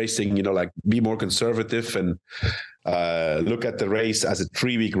way of racing, like be more conservative and look at the race as a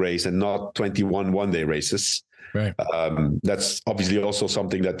 3-week race and not 21 one-day races. Right. That's obviously also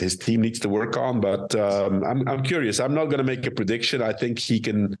something that his team needs to work on, but I'm curious. I'm not going to make a prediction. I think he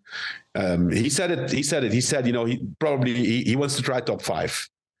can, he said, he said, he wants to try top 5.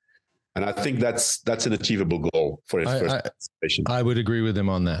 And I think that's an achievable goal for his first participation. I would agree with him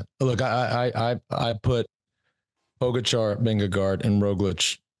on that. Look, I put Pogačar, Vingegaard, and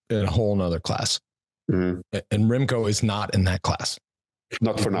Roglic in a whole nother class. Mm-hmm. And Remco is not in that class.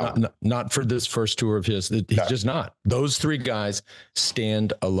 Not for now. Not for this first tour of his. He's just not. Those 3 guys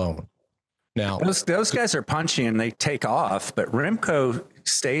stand alone. Now, those guys are punchy and they take off, but Remco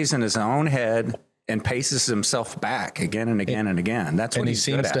stays in his own head and paces himself back again and again and again. That's what he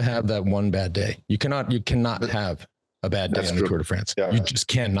seems to have. That one bad day. You cannot have a bad day on the Tour de France. Yeah. You just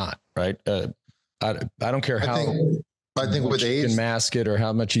cannot. Right. I don't care how. I think with age, you can mask it or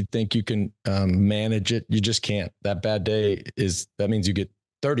how much you think you can manage it. You just can't. That bad day that means you get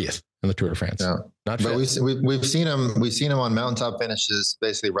 30th in the Tour de France. Yeah. But we've seen him on mountaintop finishes,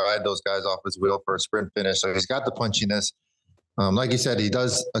 basically ride those guys off his wheel for a sprint finish. So he's got the punchiness. Like you said, he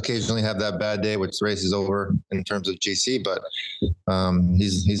does occasionally have that bad day, which the race is over in terms of GC, but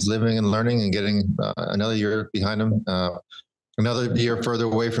he's living and learning and getting another year behind him, another year further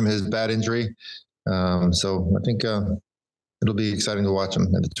away from his bad injury. So I think it'll be exciting to watch him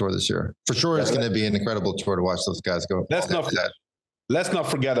at the Tour this year. For sure, it's going to be an incredible Tour to watch those guys go. Let's not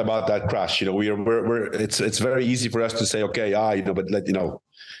forget about that crash. It's very easy for us to say, okay, but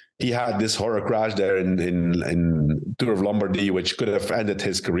he had this horror crash there in Tour of Lombardy, which could have ended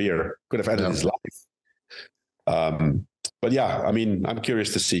his career, could have ended his life. But yeah, I mean, I'm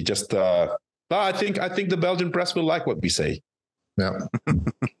curious to see. I think the Belgian press will like what we say. Yeah.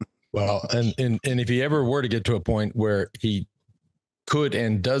 Well, and if he ever were to get to a point where he could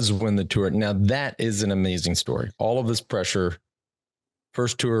and does win the Tour, now that is an amazing story. All of this pressure,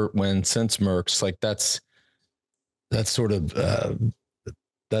 first Tour win since Merckx, like that's sort of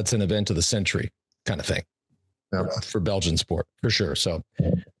that's an event of the century kind of thing for Belgian sport, for sure. So,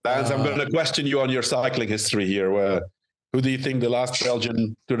 Lance, I'm going to question you on your cycling history here. Who do you think the last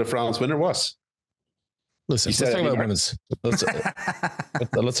Belgian Tour de France winner was? Listen, let's talk about women's.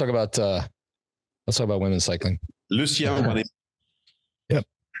 Let's talk about women's cycling. Lucien. Yep.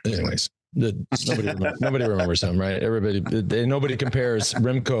 Anyways, nobody remembers him, right? Nobody compares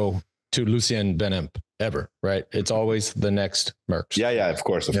Remco to Lucien Benamp ever, right? It's always the next Merckx. Yeah, of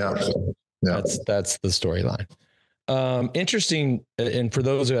course. Yeah. That's the storyline. Interesting, and for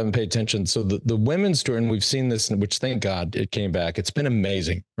those who haven't paid attention, so the women's tour, and we've seen this, which thank God it came back. It's been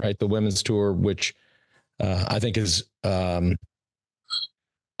amazing, right? The women's tour, which I think is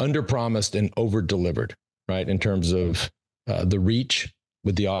under-promised and over-delivered, right? In terms of the reach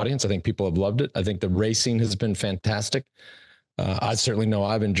with the audience. I think people have loved it. I think the racing has been fantastic. I certainly know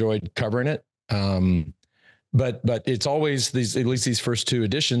I've enjoyed covering it. But it's always at least these first two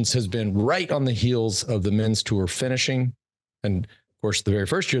editions has been right on the heels of the men's tour finishing. And of course, the very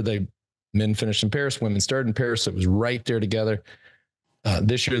first year men finished in Paris, women started in Paris. So it was right there together.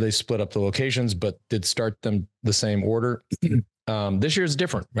 This year they split up the locations, but did start them the same order. This year is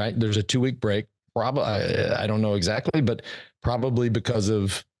different, right? There's a 2-week break. Probably, I don't know exactly, but probably because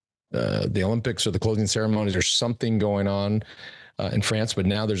of the Olympics or the closing ceremonies or something going on in France. But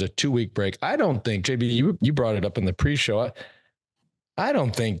now there's a 2-week break. I don't think, JB, you brought it up in the pre-show. I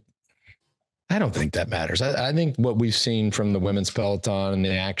don't think that matters. I think what we've seen from the women's peloton and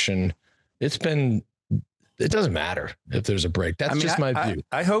the action, it doesn't matter if there's a break. That's just my view.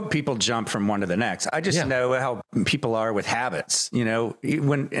 I hope people jump from one to the next. I just know how people are with habits.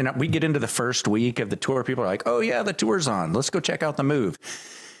 When we get into the first week of the tour, people are like, oh yeah, the tour's on. Let's go check out the move.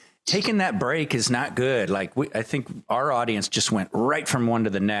 Taking that break is not good. I think our audience just went right from one to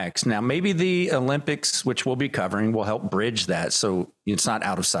the next. Now, maybe the Olympics, which we'll be covering, will help bridge that. So it's not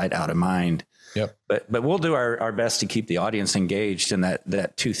out of sight, out of mind. Yep. But we'll do our best to keep the audience engaged in that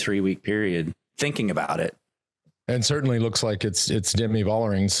 2-3 week period, thinking about it. And certainly looks like it's Demi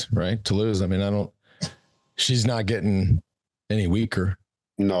Vollering's right to lose. I mean, she's not getting any weaker.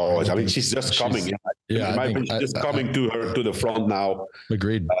 No, I mean, she's just coming. She's just coming to the front now.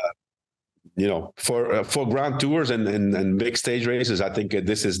 Agreed. For Grand Tours and big stage races, I think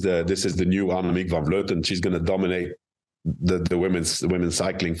this is the new Annemiek van Vleuten. She's going to dominate the women's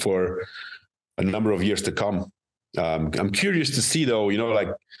cycling for a number of years to come. I'm curious to see though,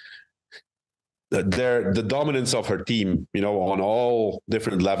 the dominance of her team, on all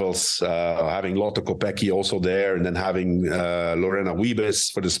different levels, having Lotte Kopecky also there, and then having Lorena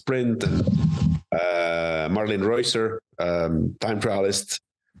Wiebes for the sprint, and Marlene Reusser, time trialist.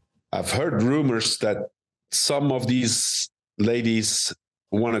 I've heard rumors that some of these ladies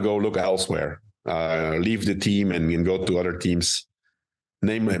want to go look elsewhere, leave the team and go to other teams.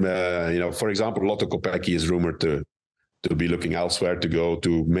 For example, Lotte Kopecky is rumored to be looking elsewhere, to go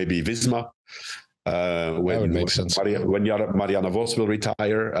to maybe Visma. That would make sense. When Marianne Vos will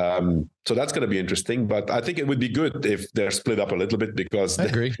retire. So that's going to be interesting. But I think it would be good if they're split up a little bit, because I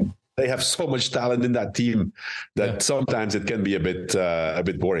agree. They have so much talent in that team that sometimes it can be a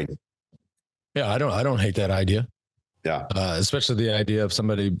bit boring. Yeah, I don't hate that idea. Yeah, especially the idea of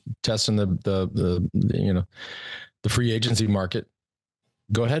somebody testing the free agency market.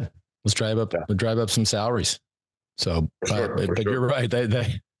 Go ahead, let's drive up some salaries. So, but you're right.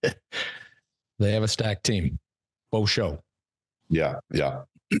 They have a stacked team. Beau show. Yeah.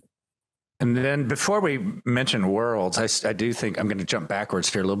 And then before we mention Worlds, I do think I'm going to jump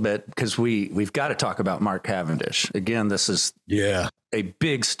backwards here a little bit, because we've got to talk about Mark Cavendish. Again, this is a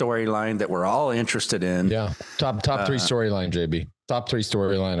big storyline that we're all interested in. Yeah. Top 3 storyline, JB. Top 3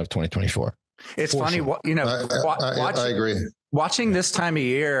 storyline of 2024. It's funny, sure. I agree. Watching this time of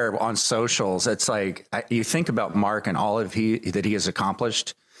year on socials, it's like you think about Mark and all that he has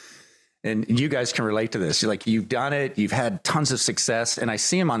accomplished. And you guys can relate to this. You've done it. You've had tons of success. And I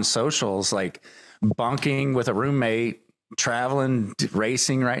see him on socials, bunking with a roommate, traveling,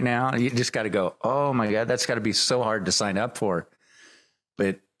 racing right now. You just got to go, oh my God, that's got to be so hard to sign up for.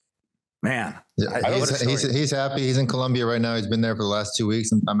 But man, he's happy. He's in Colombia right now. He's been there for the last 2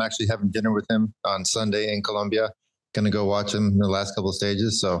 weeks. And I'm actually having dinner with him on Sunday in Colombia. Going to go watch him in the last couple of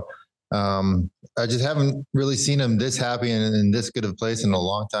stages. So I just haven't really seen him this happy and in this good of a place in a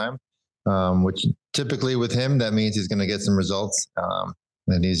long time. Which typically with him, that means he's going to get some results.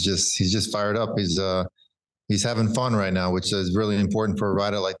 And he's just fired up. He's having fun right now, which is really important for a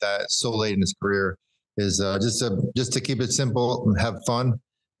rider like that so late in his career, is just to keep it simple and have fun.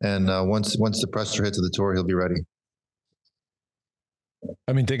 And once the pressure hits of the tour, he'll be ready.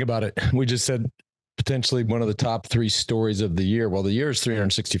 I mean, think about it. We just said potentially one of the top 3 stories of the year. Well, the year is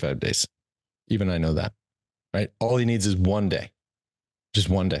 365 days. Even I know that, right? All he needs is one day, just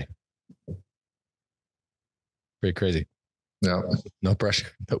one day. Pretty crazy. No pressure.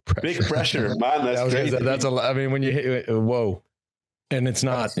 Big pressure, man. That's crazy. That's a lot. I mean, when you hit, whoa, and it's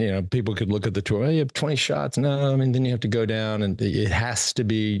not, people could look at the tour. Oh, you have 20 shots. No, I mean, then you have to go down, and it has to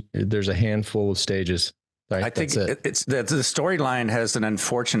be, there's a handful of stages. Right? I think it's the storyline has an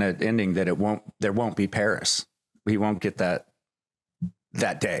unfortunate ending that there won't be Paris. We won't get that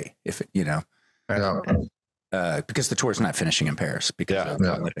day because the tour's not finishing in Paris because of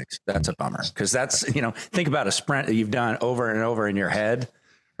the Olympics. That's a bummer, because that's, think about a sprint that you've done over and over in your head,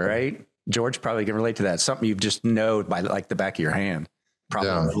 right? George probably can relate to that. Something you've just know by like the back of your hand.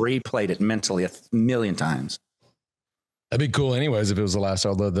 Probably replayed it mentally 1,000,000 times. That'd be cool anyways if it was the last,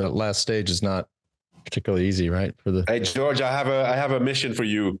 although the last stage is not particularly easy, right? Hey, George, I have a mission for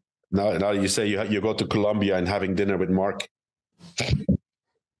you. Now you say you go to Colombia and having dinner with Mark.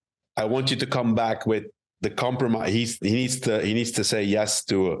 I want you to come back with the compromise. He needs to say yes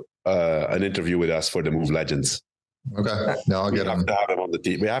to an interview with us for the Move Legends. Okay. No, I'll get him. To have him on the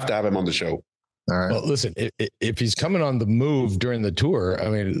team. We have to have him on the show. All right. Well, listen, if he's coming on the Move during the tour, I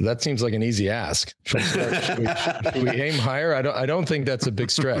mean, that seems like an easy ask. Should we aim higher? I don't think that's a big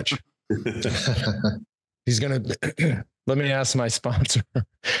stretch. He's going to, let me ask my sponsor.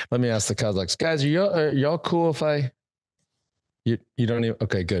 Let me ask the Kazakhs. Guys, are y'all cool if you don't even,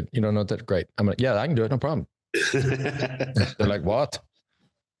 okay, good. You don't know that? Great. I'm like, yeah, I can do it. No problem. They're like, what?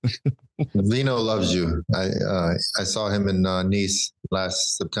 Lino loves you. I saw him in Nice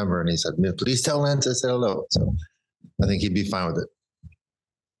last September, and he said, "Please tell Lance I said hello." So I think he'd be fine with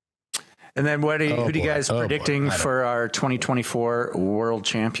it. And then who do you guys predicting for our 2024 world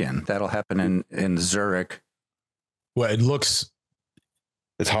champion? That'll happen in Zurich. Well,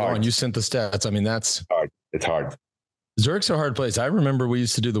 it's hard. On, you sent the stats. I mean, that's hard. It's hard. Zurich's a hard place. I remember we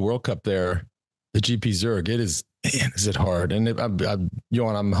used to do the World Cup there, the GP Zurich. It is, man, is it hard? And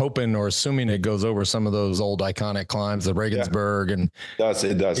Johan, I'm hoping or assuming it goes over some of those old iconic climbs, the Regensburg, and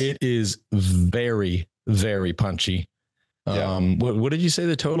it does. It is very, very punchy. Yeah. What did you say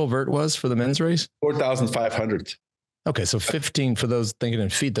the total vert was for the men's race? 4,500. Okay, so 15 for those thinking in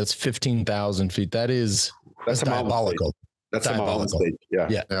feet. That's 15,000 feet. That's diabolical. That's diabolical.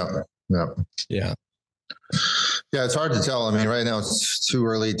 Yeah. Yeah, it's hard to tell. I mean, right now it's too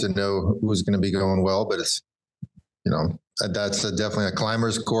early to know who's going to be going well, but it's, that's definitely a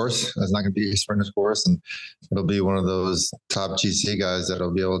climber's course. That's not going to be a sprinter's course, and it'll be one of those top GC guys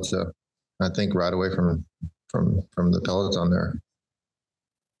that'll be able to, I think, ride away from the peloton there.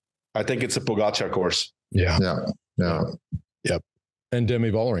 I think it's a Pogačar course. Yeah. Yep. And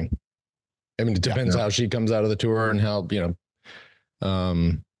Demi Vollering. I mean, it depends how she comes out of the tour and how,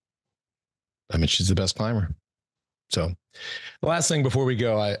 I mean, she's the best climber. So the last thing before we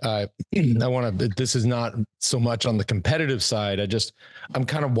go, I want to, this is not so much on the competitive side. I'm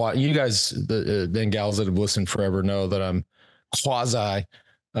kind of watching you guys, the gals that have listened forever know that I'm quasi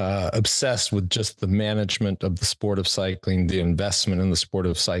obsessed with just the management of the sport of cycling, the investment in the sport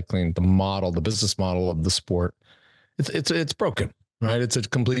of cycling, the business model of the sport. It's broken, right? It's a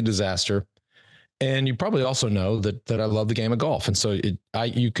complete disaster. And you probably also know that I love the game of golf. And so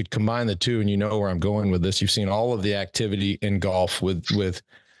you could combine the two, and you know where I'm going with this. You've seen all of the activity in golf with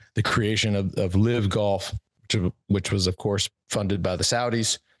the creation of Live Golf, which was, of course, funded by the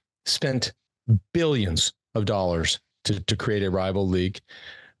Saudis, spent billions of dollars to create a rival league.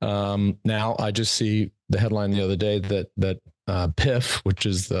 Now I just see the headline the other day that PIF, which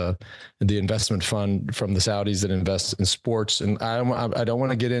is the investment fund from the Saudis that invests in sports. And I don't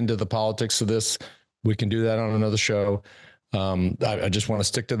want to get into the politics of this. We can do that on another show. I just want to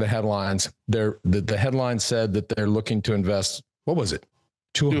stick to the headlines. The headline said that they're looking to invest, what was it?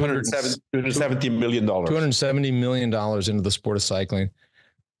 $270 million. $270 million into the sport of cycling.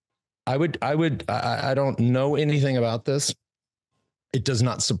 I don't know anything about this. It does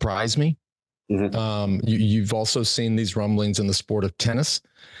not surprise me. Mm-hmm. You've also seen these rumblings in the sport of tennis.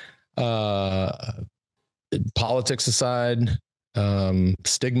 Politics aside,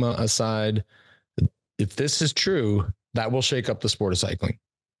 stigma aside, if this is true, that will shake up the sport of cycling.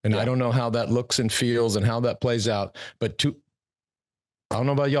 And I don't know how that looks and feels and how that plays out. But I don't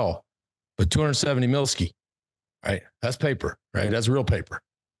know about y'all, but 270 milski, right? That's paper, right? That's real paper.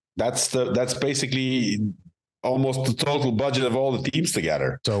 That's basically almost the total budget of all the teams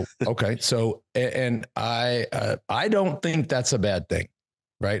together. So, okay. So, and I don't think that's a bad thing,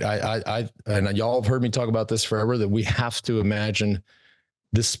 right? And y'all have heard me talk about this forever, that we have to imagine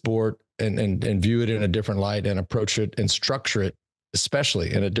this sport and view it in a different light and approach it and structure it,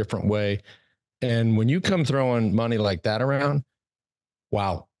 especially in a different way. And when you come throwing money like that around,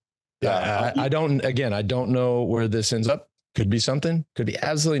 wow. Yeah. I don't know where this ends up. Could be something, could be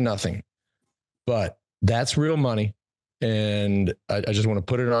absolutely nothing, but that's real money. And I just want to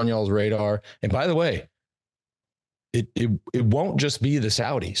put it on y'all's radar. And by the way, it won't just be the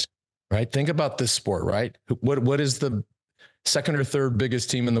Saudis, right? Think about this sport, right? What is the second or third biggest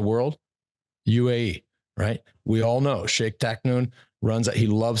team in the world? UAE, right? We all know Sheikh Taknoun runs it. He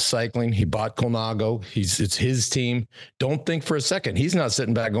loves cycling. He bought Colnago. It's his team. Don't think for a second he's not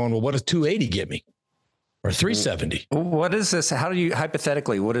sitting back going, well, what does 280 get me? Or 370. What is this? How do you,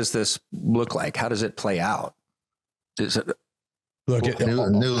 hypothetically, what does this look like? How does it play out? Is it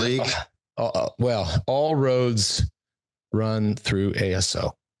new league? all roads run through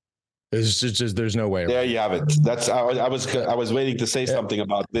ASO. There's no way around. There you have it. That's I was waiting to say something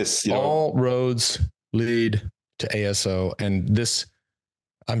about this. All roads lead to ASO, and this,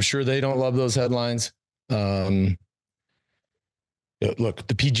 I'm sure they don't love those headlines. Look,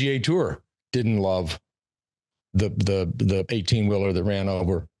 the PGA Tour didn't love the 18-wheeler that ran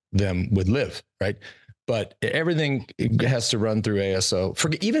over them with Liv, right? But everything has to run through ASO.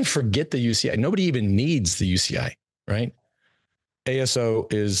 Forget the UCI. Nobody even needs the UCI, right?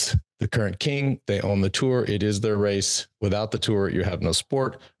 ASO is the current king. They own the tour. It is their race. Without the tour, you have no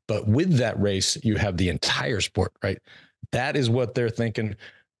sport. But with that race, you have the entire sport, right? That is what they're thinking.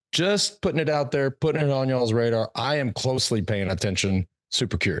 Just putting it out there, putting it on y'all's radar. I am closely paying attention.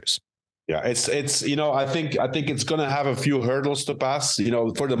 Super curious. Yeah, it's I think it's going to have a few hurdles to pass.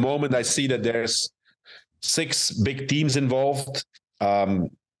 For the moment, I see that there's 6 big teams involved.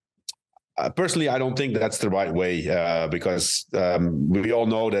 Personally, I don't think that's the right way because we all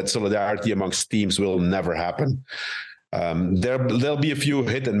know that solidarity amongst teams will never happen. There'll be a few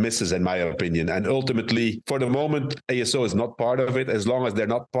hit and misses, in my opinion. And ultimately, for the moment, ASO is not part of it. As long as they're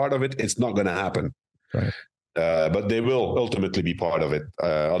not part of it, it's not going to happen. Right. But they will ultimately be part of it.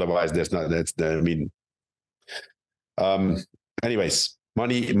 Otherwise, there's not. Anyways,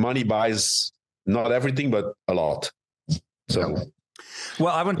 money buys not everything, but a lot. So.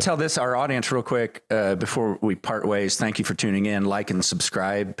 Well, I want to tell our audience real quick before we part ways. Thank you for tuning in. Like and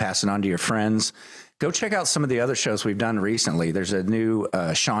subscribe. Pass it on to your friends. Go check out some of the other shows we've done recently. There's a new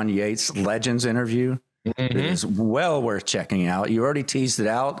Sean Yates Legends interview. Mm-hmm. It is well worth checking out. You already teased it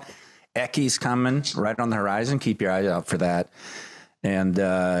out. Ecky's coming right on the horizon. Keep your eyes out for that. And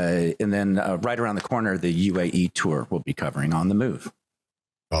then right around the corner, the UAE tour we'll be covering on the move.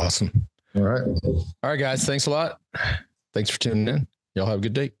 Awesome. All right, guys. Thanks a lot. Thanks for tuning in. Y'all have a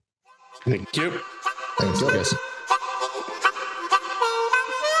good day. Thank you. Thanks, guys.